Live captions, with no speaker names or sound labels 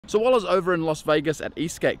So while I was over in Las Vegas at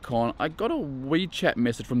EastgateCon, I got a WeChat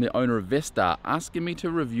message from the owner of VESTAR asking me to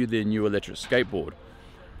review their new electric skateboard.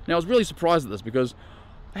 Now I was really surprised at this because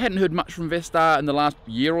I hadn't heard much from VESTAR in the last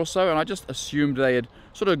year or so, and I just assumed they had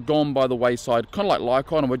sort of gone by the wayside, kind of like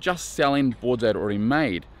Lycon, and were just selling boards they'd already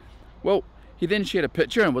made. Well, he then shared a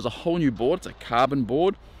picture and it was a whole new board. It's a carbon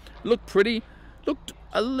board. It looked pretty, looked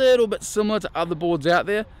a little bit similar to other boards out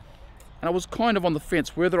there, and I was kind of on the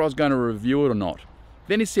fence whether I was going to review it or not.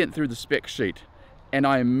 Then he sent through the spec sheet and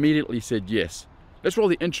I immediately said yes. Let's roll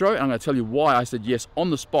the intro and I'm going to tell you why I said yes on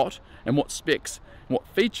the spot and what specs and what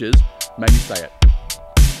features made me say it.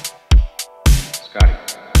 Scotty.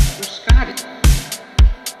 Where's Scotty?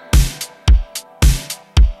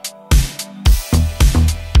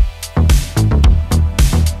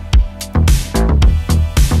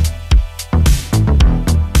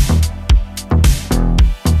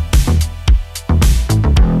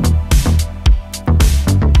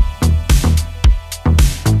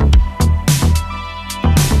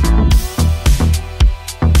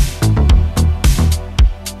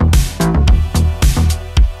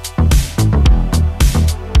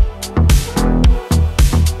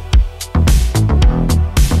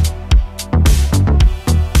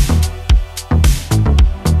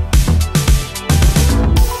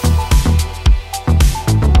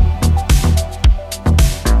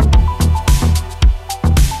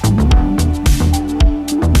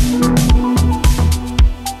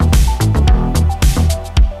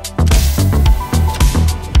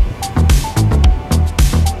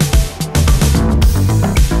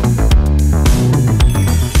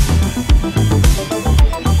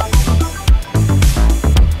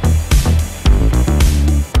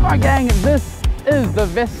 This is the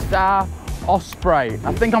VESTAR Osprey.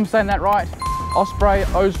 I think I'm saying that right.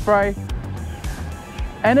 Osprey.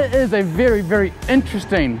 And it is a very, very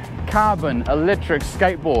interesting carbon electric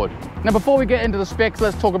skateboard. Now before we get into the specs,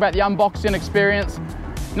 let's talk about the unboxing experience.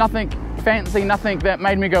 Nothing fancy, nothing that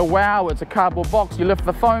made me go, wow, it's a cardboard box. You lift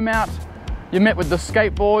the foam out, you met with the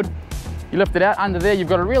skateboard, you lift it out. Under there, you've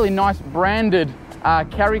got a really nice branded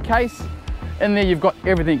carry case. In there, you've got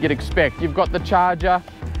everything you'd expect. You've got the charger,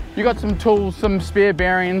 you've got some tools, some spare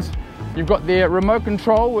bearings. You've got their remote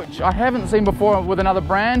control, which I haven't seen before with another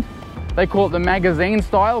brand. They call it the magazine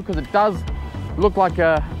style because it does look like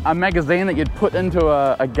a magazine that you'd put into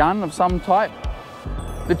a gun of some type.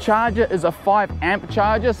 The charger is a 5 amp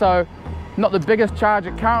charger, so not the biggest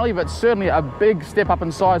charger currently, but certainly a big step up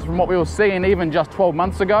in size from what we were seeing even just 12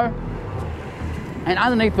 months ago. And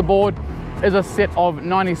underneath the board is a set of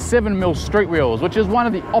 97mm street wheels, which is one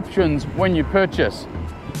of the options when you purchase.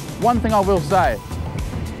 One thing I will say,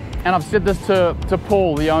 and I've said this to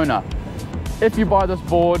Paul, the owner, if you buy this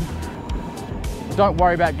board, don't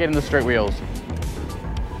worry about getting the street wheels,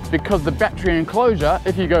 because the battery enclosure,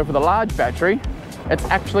 if you go for the large battery, it's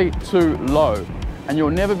actually too low and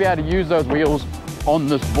you'll never be able to use those wheels on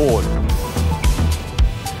this board.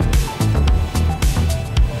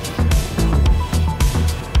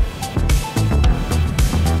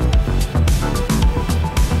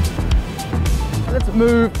 Let's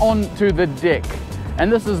move on to the deck.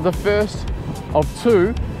 And this is the first of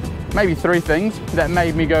 2, maybe 3 things that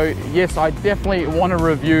made me go, yes, I definitely want to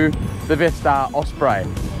review the VESTAR Osprey.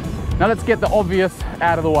 Now let's get the obvious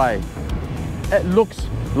out of the way. It looks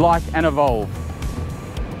like an Evolve.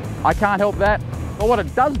 I can't help that. But what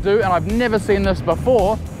it does do, and I've never seen this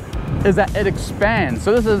before, is that it expands.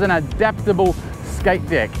 So this is an adaptable skate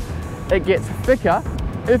deck. It gets thicker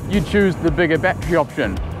if you choose the bigger battery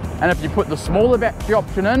option. And if you put the smaller battery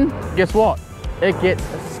option in, guess what? It gets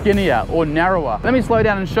skinnier or narrower. Let me slow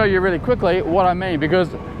down and show you really quickly what I mean, because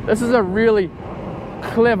this is a really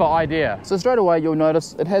clever idea. So straight away you'll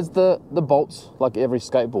notice it has the bolts like every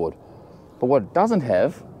skateboard. But what it doesn't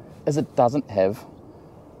have is it doesn't have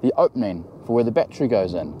the opening for where the battery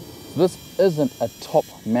goes in. This isn't a top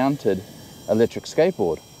mounted electric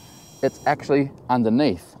skateboard. It's actually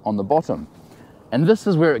underneath on the bottom. And this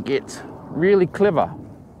is where it gets really clever.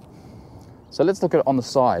 So let's look at it on the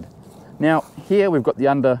side. Now here we've got the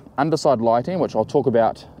underside lighting, which I'll talk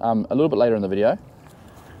about a little bit later in the video.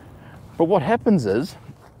 But what happens is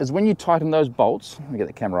when you tighten those bolts, let me get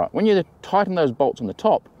the camera right, when you tighten those bolts on the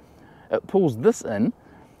top, it pulls this in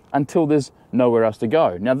until there's nowhere else to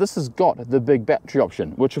go. Now this has got the big battery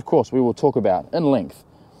option, which of course we will talk about in length.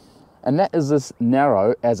 And that is as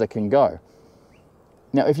narrow as it can go.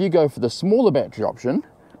 Now if you go for the smaller battery option,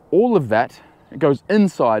 all of that goes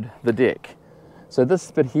inside the deck. So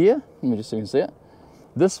this bit here, let me just so you can see it,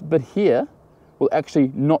 this bit here will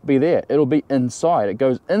actually not be there. It'll be inside. It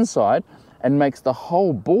goes inside and makes the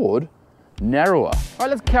whole board narrower. All right,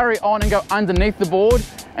 let's carry on and go underneath the board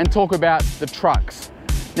and talk about the trucks.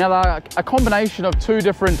 Now they're a combination of two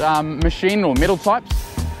different machine or metal types.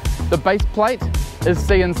 The base plate is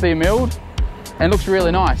CNC milled and looks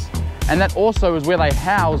really nice. And that also is where they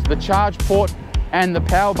house the charge port and the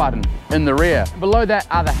power button in the rear. Below that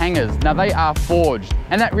are the hangers. Now they are forged,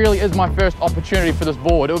 and that really is my first opportunity for this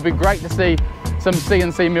board. It would be great to see some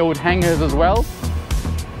CNC milled hangers as well.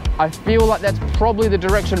 I feel like that's probably the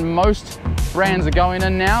direction most brands are going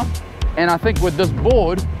in now. And I think with this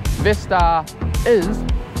board, VESTAR is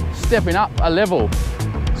stepping up a level,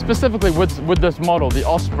 specifically with this model, the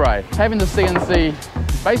Osprey. Having the CNC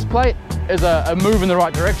base plate is a move in the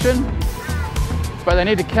right direction, but they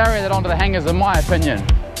need to carry that onto the hangers, in my opinion.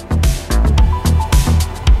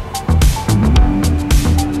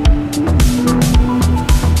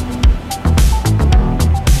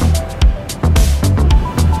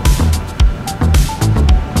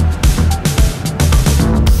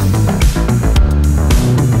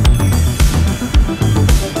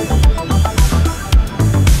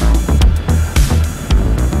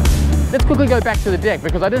 Let's quickly go back to the deck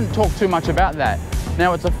because I didn't talk too much about that.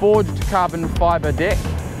 Now it's a forged carbon fiber deck.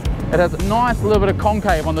 It has a nice little bit of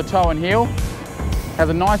concave on the toe and heel. Has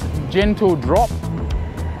a nice gentle drop.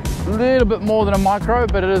 A little bit more than a micro,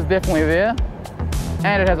 but it is definitely there.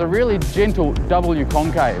 And it has a really gentle W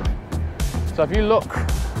concave. So if you look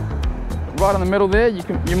right in the middle there,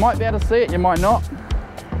 you might be able to see it, you might not.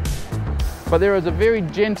 But there is a very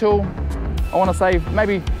gentle, I want to say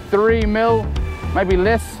maybe 3 mil, maybe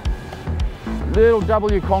less, little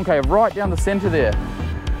W concave right down the center there.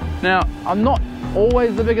 Now, I'm not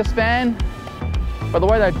always the biggest fan, but the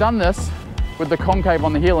way they've done this with the concave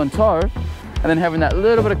on the heel and toe, and then having that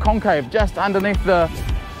little bit of concave just underneath the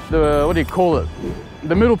what do you call it?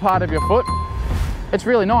 The middle part of your foot, it's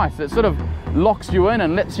really nice. It sort of locks you in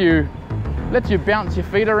and lets you bounce your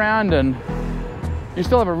feet around, and you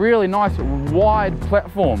still have a really nice wide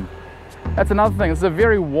platform. That's another thing, it's a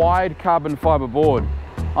very wide carbon fiber board.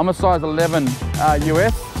 I'm a size 11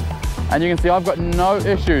 US, and you can see I've got no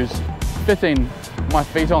issues fitting my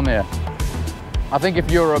feet on there. I think if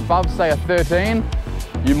you're above, say, a 13,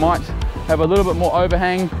 you might have a little bit more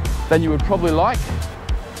overhang than you would probably like,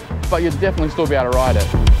 but you'd definitely still be able to ride it.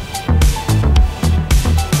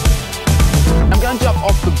 I'm going to jump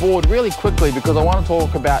off the board really quickly because I want to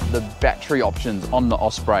talk about the battery options on the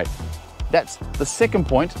Osprey. That's the second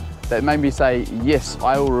point that made me say, yes,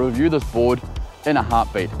 I will review this board in a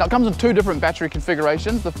heartbeat. Now it comes in two different battery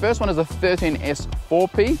configurations. The first one is a 13S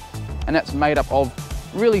 4P, and that's made up of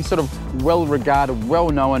really sort of well-regarded,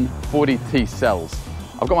 well-known 40T cells.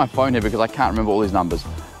 I've got my phone here because I can't remember all these numbers.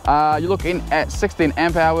 You're looking at 16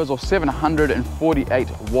 amp hours or 748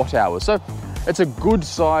 watt hours. So it's a good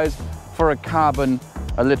size for a carbon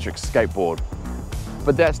electric skateboard.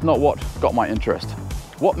 But that's not what got my interest.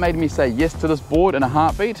 What made me say yes to this board in a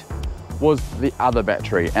heartbeat was the other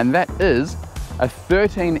battery, and that is a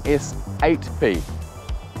 13S 8P.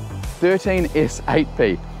 13S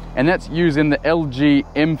 8P. And that's using the LG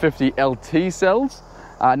M50 LT cells.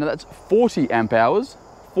 Now that's 40 amp hours,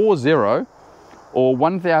 40, or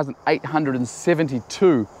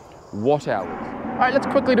 1,872 watt hours. All right, let's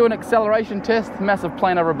quickly do an acceleration test. Massive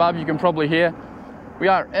plane over above, you can probably hear. We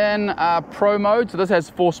are in Pro mode, so this has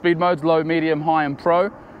 4 speed modes, low, medium, high, and Pro.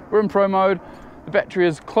 We're in Pro mode. The battery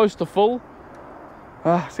is close to full.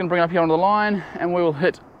 It's gonna bring it up here onto the line, and we will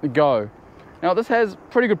hit go. Now this has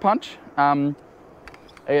pretty good punch. You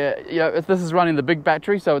know, this is running the big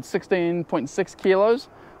battery, so it's 16.6 kilos.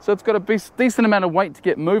 So it's got a decent amount of weight to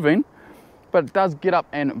get moving, but it does get up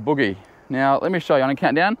and boogie. Now let me show you, I'm gonna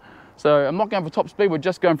count down. So I'm not going for top speed, we're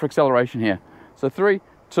just going for acceleration here. So 3,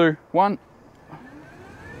 2, 1.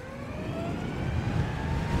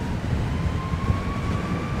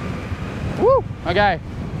 Woo, okay.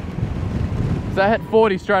 So I hit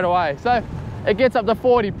 40 straight away. So it gets up to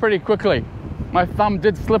 40 pretty quickly. My thumb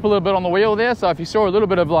did slip a little bit on the wheel there, so if you saw a little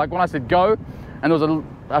bit of, like, when I said go, and there was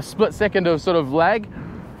a split second of sort of lag,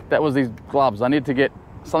 that was these gloves. I need to get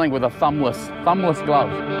something with a thumbless glove,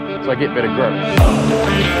 so I get better grip.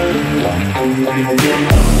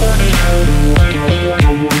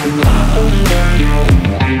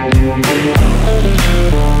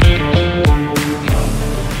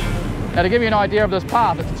 Now to give you an idea of this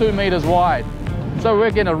path, it's 2 meters wide. So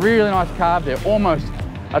we're getting a really nice carve there, almost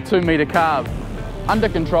a 2 meter carve. Under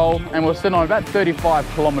control, and we're sitting on about 35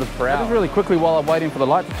 kilometers per hour. Just really quickly while I'm waiting for the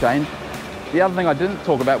light to change, the other thing I didn't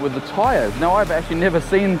talk about was the tires. Now I've actually never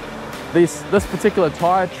seen this particular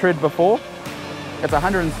tire tread before. It's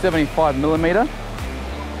 175 millimeter.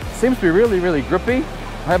 Seems to be really, really grippy.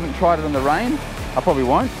 I haven't tried it in the rain. I probably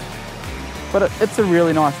won't. But it's a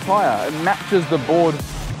really nice tire. It matches the board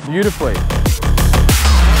beautifully.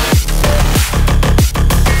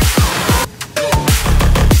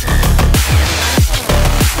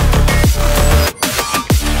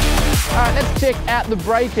 All right, let's check out the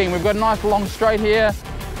braking. We've got a nice long straight here.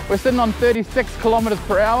 We're sitting on 36 kilometers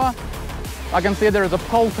per hour. I can see there is a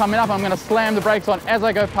pole coming up. I'm going to slam the brakes on as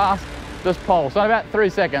I go past this pole. So in about 3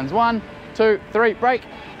 seconds. 1, 2, 3, brake.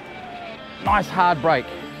 Nice hard brake.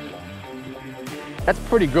 That's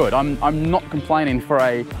pretty good. I'm not complaining for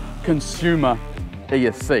a consumer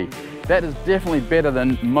ESC. That is definitely better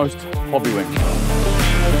than most hobby wings.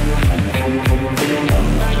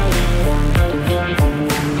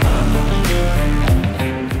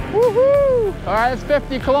 Woohoo! All right, that's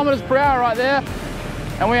 50 kilometers per hour right there.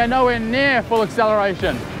 And we are nowhere near full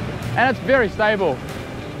acceleration. And it's very stable.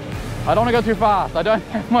 I don't want to go too fast. I don't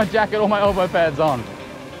have my jacket or my elbow pads on.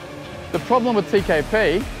 The problem with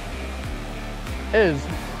TKP is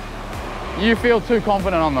you feel too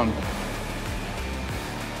confident on them.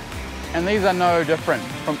 And these are no different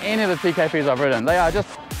from any of the TKPs I've ridden. They are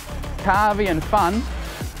just carvy and fun,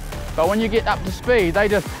 but when you get up to speed, they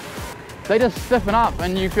just stiffen up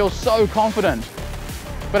and you feel so confident.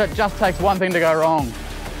 But it just takes one thing to go wrong.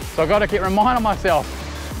 So I've got to keep reminding myself,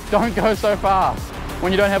 don't go so fast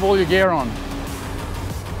when you don't have all your gear on.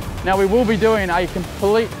 Now we will be doing a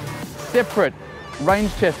complete separate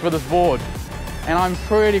range test for this board, and I'm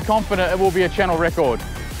pretty confident it will be a channel record.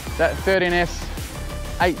 That 13S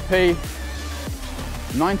 8P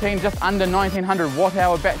 19, just under 1900 watt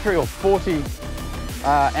hour battery, or 40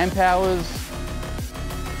 amp hours.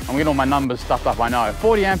 I'm getting all my numbers stuffed up, I know.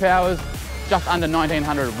 40 amp hours, just under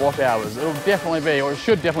 1900 watt hours. It'll definitely be, or it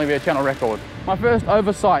should definitely be, a channel record. My first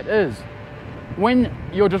oversight is when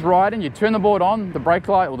you're just riding, you turn the board on, the brake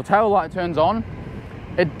light or the tail light turns on,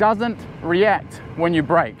 it doesn't react when you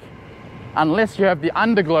brake unless you have the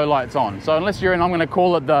underglow lights on. So unless you're in, I'm going to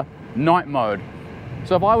call it the night mode.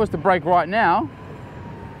 So if I was to brake right now,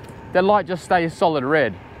 the light just stays solid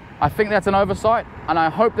red. I think that's an oversight, and I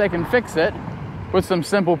hope they can fix it with some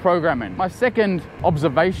simple programming. My second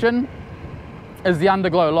observation is the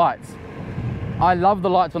underglow lights. I love the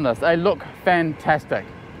lights on this. They look fantastic,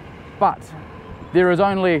 but there is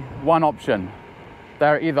only one option.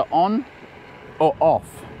 They're either on or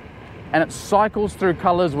off, and it cycles through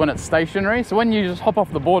colors when it's stationary. So when you just hop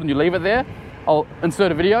off the board and you leave it there, I'll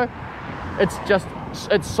insert a video,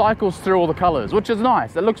 it cycles through all the colors, which is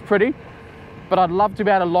nice. It looks pretty, but I'd love to be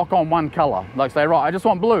able to lock on one color. Like say, right, I just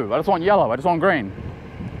want blue, I just want yellow, I just want green.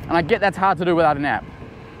 And I get that's hard to do without an app.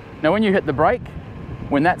 Now when you hit the brake,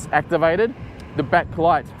 when that's activated, the back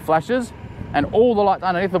light flashes and all the lights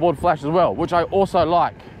underneath the board flash as well, which I also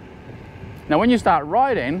like. Now when you start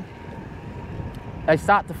riding, they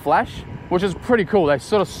start to flash, which is pretty cool. They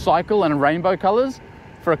sort of cycle in rainbow colors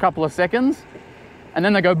for a couple of seconds, and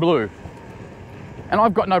then they go blue. And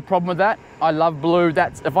I've got no problem with that. I love blue.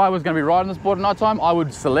 That's, if I was going to be riding this board at night time, I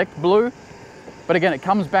would select blue. But again, it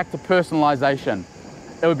comes back to personalization.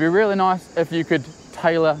 It would be really nice if you could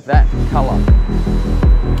tailor that color.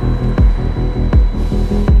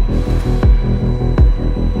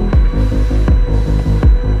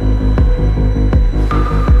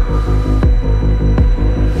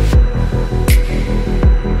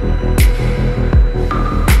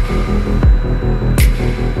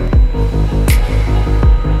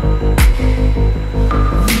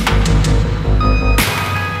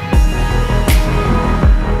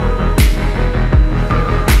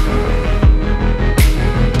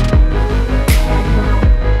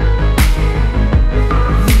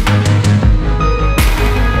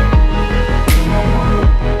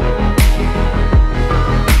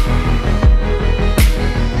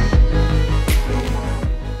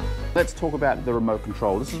 Let's talk about the remote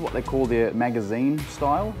control. This is what they call their magazine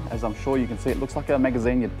style. As I'm sure you can see, it looks like a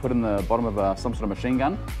magazine you'd put in the bottom of some sort of machine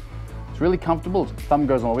gun. It's really comfortable. Thumb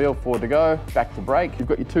goes on the wheel, forward to go, back to brake. You've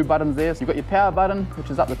got your two buttons there. So you've got your power button, which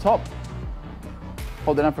is up the top.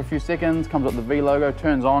 Hold that down for a few seconds, comes up the V logo,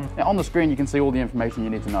 turns on. Now on the screen, you can see all the information you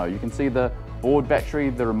need to know. You can see the board battery,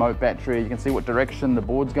 the remote battery. You can see what direction the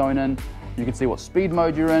board's going in. You can see what speed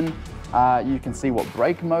mode you're in. You can see what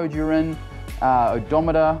brake mode you're in.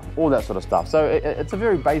 Odometer, all that sort of stuff. So it's a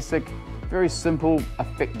very basic, very simple,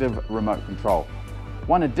 effective remote control.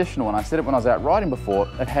 One additional one, I said it when I was out riding before,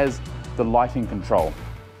 it has the lighting control.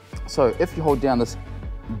 So if you hold down this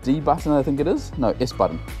D button, I think it is, no, S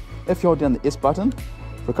button. If you hold down the S button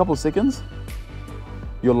for a couple of seconds,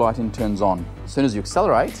 your lighting turns on. As soon as you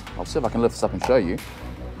accelerate, I'll see if I can lift this up and show you,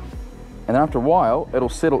 and then after a while, it'll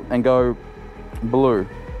settle and go blue.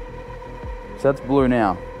 So that's blue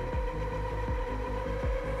now.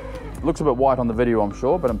 It looks a bit white on the video, I'm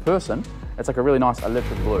sure, but in person, It's like a really nice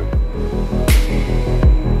electric blue.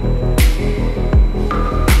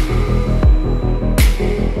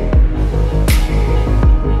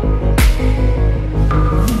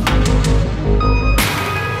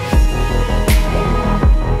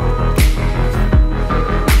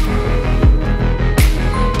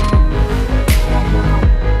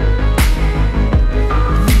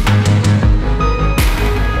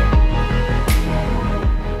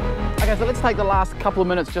 So let's take the last couple of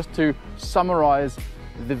minutes just to summarize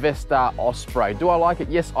the VESTAR Osprey. Do I like it?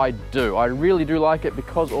 Yes, I do. I really do like it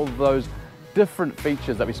because of those different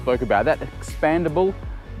features that we spoke about. That expandable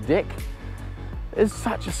deck is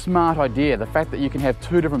such a smart idea. The fact that you can have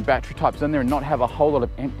two different battery types in there and not have a whole lot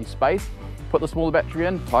of empty space. Put the smaller battery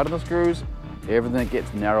in, tighten the screws, everything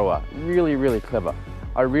gets narrower. Really, really clever.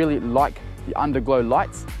 I really like the underglow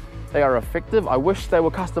lights. They are effective. I wish they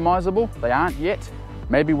were customizable. They aren't yet.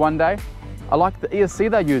 Maybe one day. I like the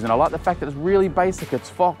ESC they're using. I like the fact that it's really basic.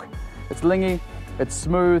 It's FOC, it's lingy, it's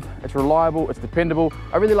smooth, it's reliable, it's dependable.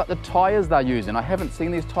 I really like the tires they're using. I haven't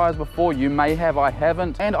seen these tires before. You may have, I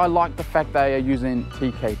haven't. And I like the fact they are using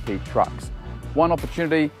TKP trucks. One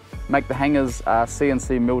opportunity, make the hangers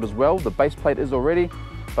CNC milled as well. The base plate is already.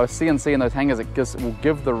 By CNC in those hangers, it will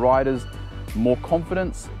give the riders more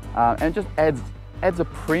confidence and just adds a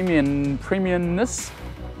premiumness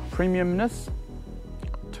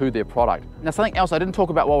to their product. Now, something else I didn't talk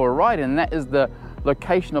about while we're riding, and that is the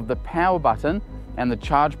location of the power button and the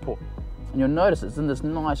charge port. And you'll notice it's in this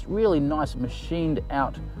nice, really nice machined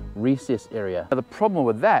out recess area. Now, the problem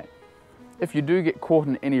with that, if you do get caught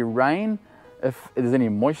in any rain, if there's any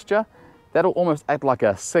moisture, that'll almost act like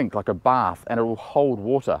a sink, like a bath, and it will hold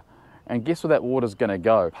water. And guess where that water's gonna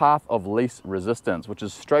go? Path of least resistance, which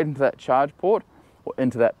is straight into that charge port or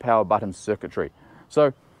into that power button circuitry.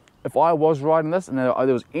 So if I was riding this and there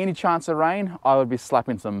was any chance of rain, I would be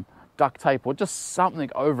slapping some duct tape or just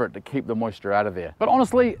something over it to keep the moisture out of there. But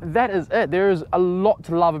honestly, that is it. There is a lot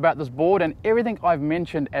to love about this board, and everything I've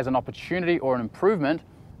mentioned as an opportunity or an improvement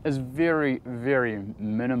is very, very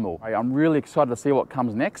minimal. I'm really excited to see what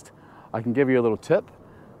comes next. I can give you a little tip.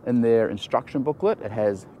 In their instruction booklet, it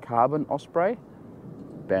has carbon Osprey,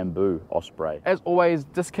 bamboo Osprey. As always,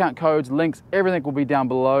 discount codes, links, everything will be down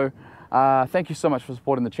below. Thank you so much for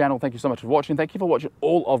supporting the channel. Thank you so much for watching. Thank you for watching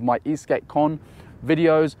all of my Escape Con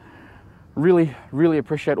videos. Really, really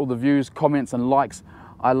appreciate all the views, comments, and likes.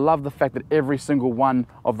 I love the fact that every single one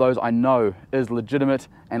of those I know is legitimate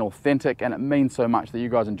and authentic, and it means so much that you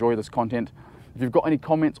guys enjoy this content. If you've got any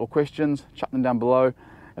comments or questions, chuck them down below.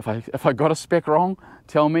 If I got a spec wrong,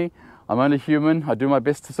 tell me. I'm only human. I do my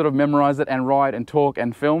best to sort of memorize it and ride and talk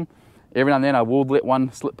and film. Every now and then I will let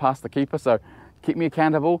one slip past the keeper, so keep me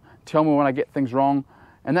accountable, tell me when I get things wrong,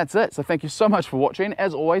 and that's it. So thank you so much for watching.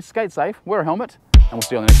 As always, skate safe, wear a helmet, and we'll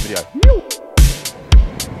see you on the next video.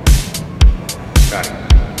 Got it.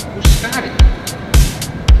 Who's got it?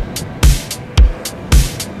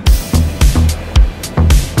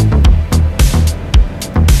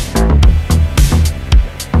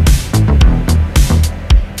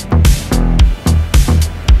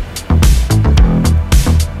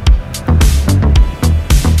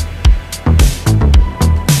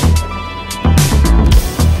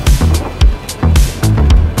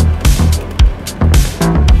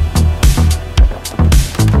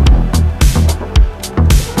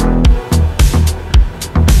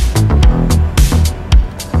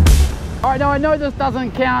 Now I know this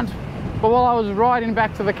doesn't count, but while I was riding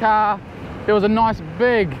back to the car, there was a nice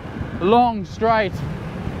big, long straight,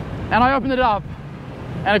 and I opened it up,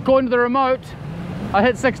 and according to the remote, I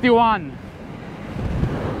hit 61.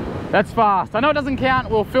 That's fast. I know it doesn't count.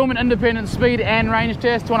 We'll film an independent speed and range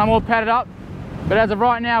test when I'm all padded up, but as of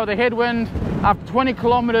right now, with the headwind, after 20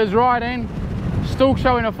 kilometers riding, still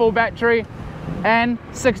showing a full battery, and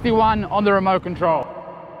 61 on the remote control.